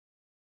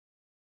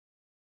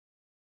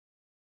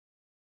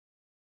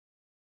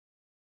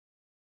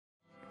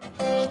Well,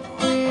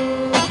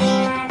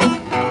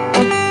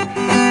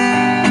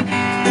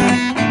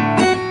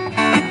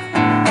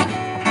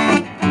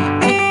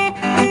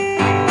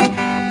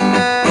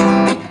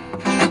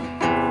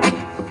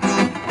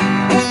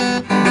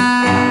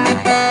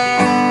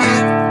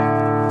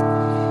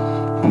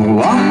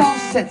 I'm all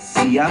set,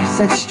 see, I'm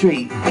set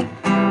straight.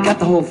 Got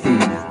the whole thing,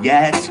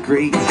 yeah, it's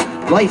great.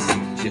 Life's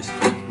just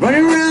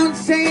running around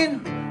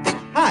saying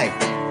hi.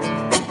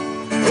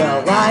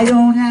 Well, I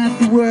don't have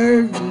to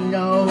worry,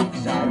 no,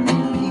 'cause I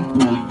meet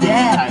people,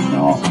 yeah, I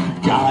know.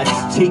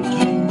 God's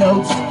taking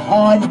notes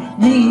on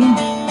me.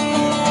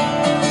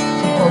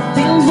 Well,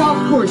 things off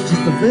course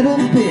just a little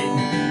bit.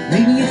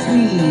 Maybe it's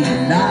me,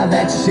 nah,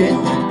 that shit.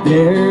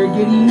 They're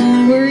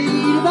getting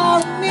worried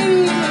about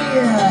me.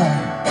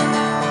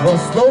 Well,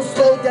 slow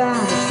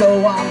down,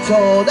 so I'm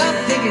told. I'm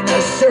digging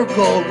a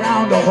circle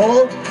round a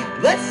hole.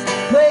 Let's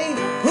play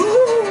Who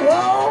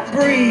Won't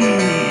Breathe.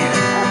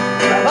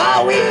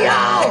 Oh, we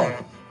all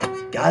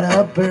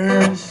gotta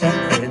burn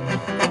something.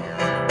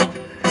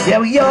 Yeah,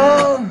 we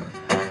all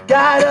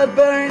gotta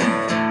burn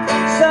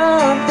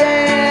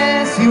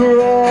something. See,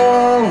 we're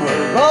all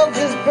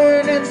just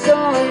burning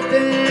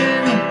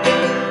something.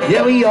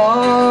 Yeah, we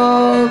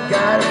all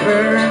gotta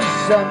burn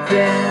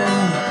something.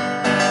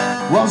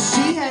 Well,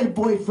 she had a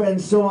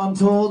boyfriend, so I'm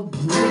told.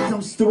 Played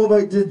some store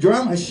at the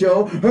drama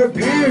show. Her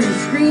parents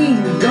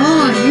screamed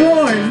on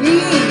your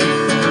knees.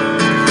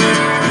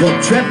 Well,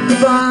 tread the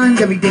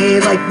bond every day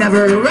like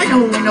never. I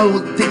know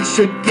things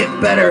should get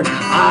better.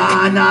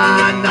 Ah,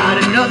 nah, not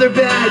another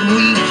bad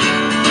week.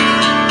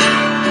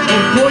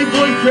 Well,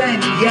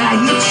 boyfriend, yeah,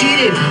 he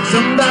cheated.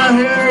 Something about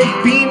her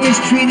being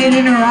mistreated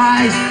in her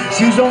eyes.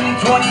 She was only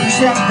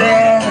 20%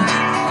 there.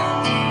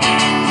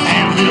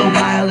 Little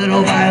by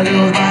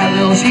little,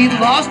 she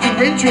lost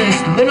her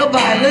interest. Little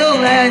by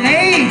little, at an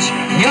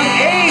young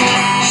age,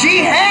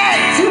 she had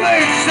to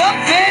burn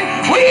something.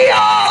 We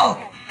all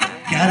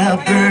gotta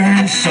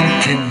burn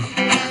something.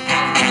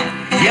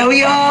 Yeah,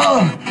 we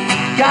all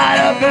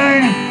gotta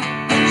burn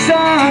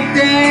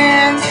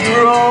something.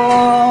 We're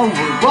all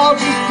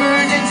just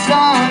burning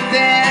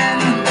something.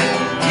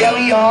 Yeah,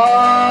 we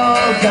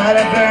all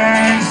gotta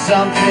burn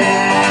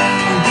something.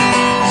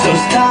 So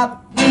stop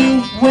me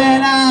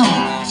when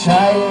I'm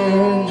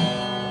tired.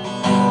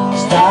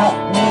 Stop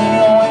me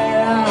when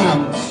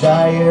I'm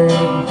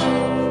tired.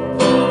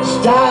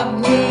 Stop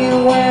me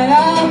when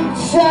I'm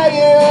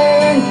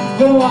tired.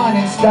 Go on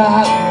and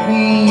stop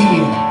me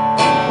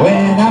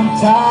when I'm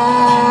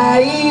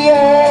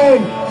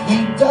tired. He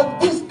dug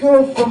this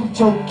girl from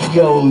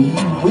Tokyo. He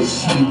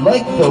wished he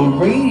liked the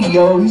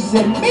radio. He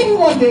said maybe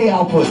one day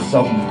I'll put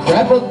some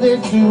crap up there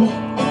too.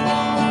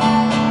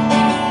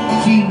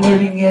 See,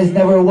 learning is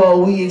never what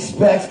we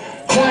expect.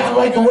 Not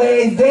like the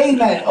way they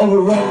met,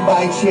 overrun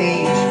by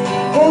change.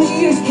 Those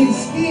years can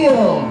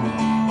steal.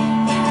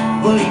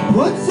 But he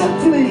puts up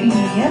too many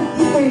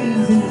empty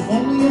ways in his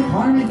lonely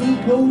apartment. He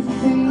goes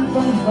insane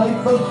from his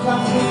life of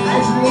confidence.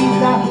 Actually, he's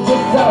not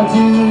just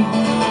solitude.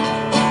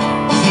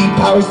 See,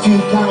 power's too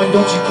common,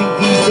 don't you think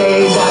these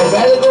days? I'd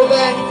rather go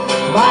back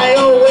my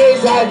own ways.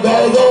 I'd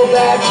rather go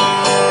back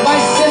my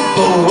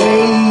simple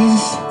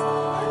ways.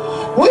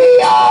 We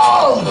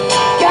all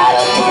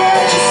gotta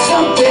burn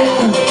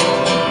something.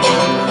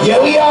 Yeah,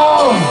 we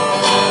all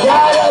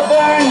gotta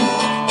burn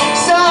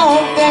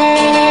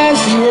something.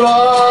 See, we're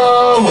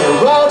all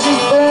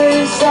just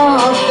burning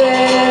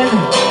something.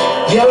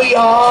 Yeah, we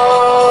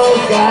all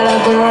gotta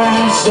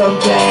burn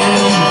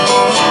something.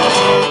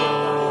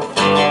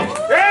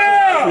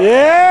 Yeah!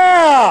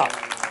 Yeah!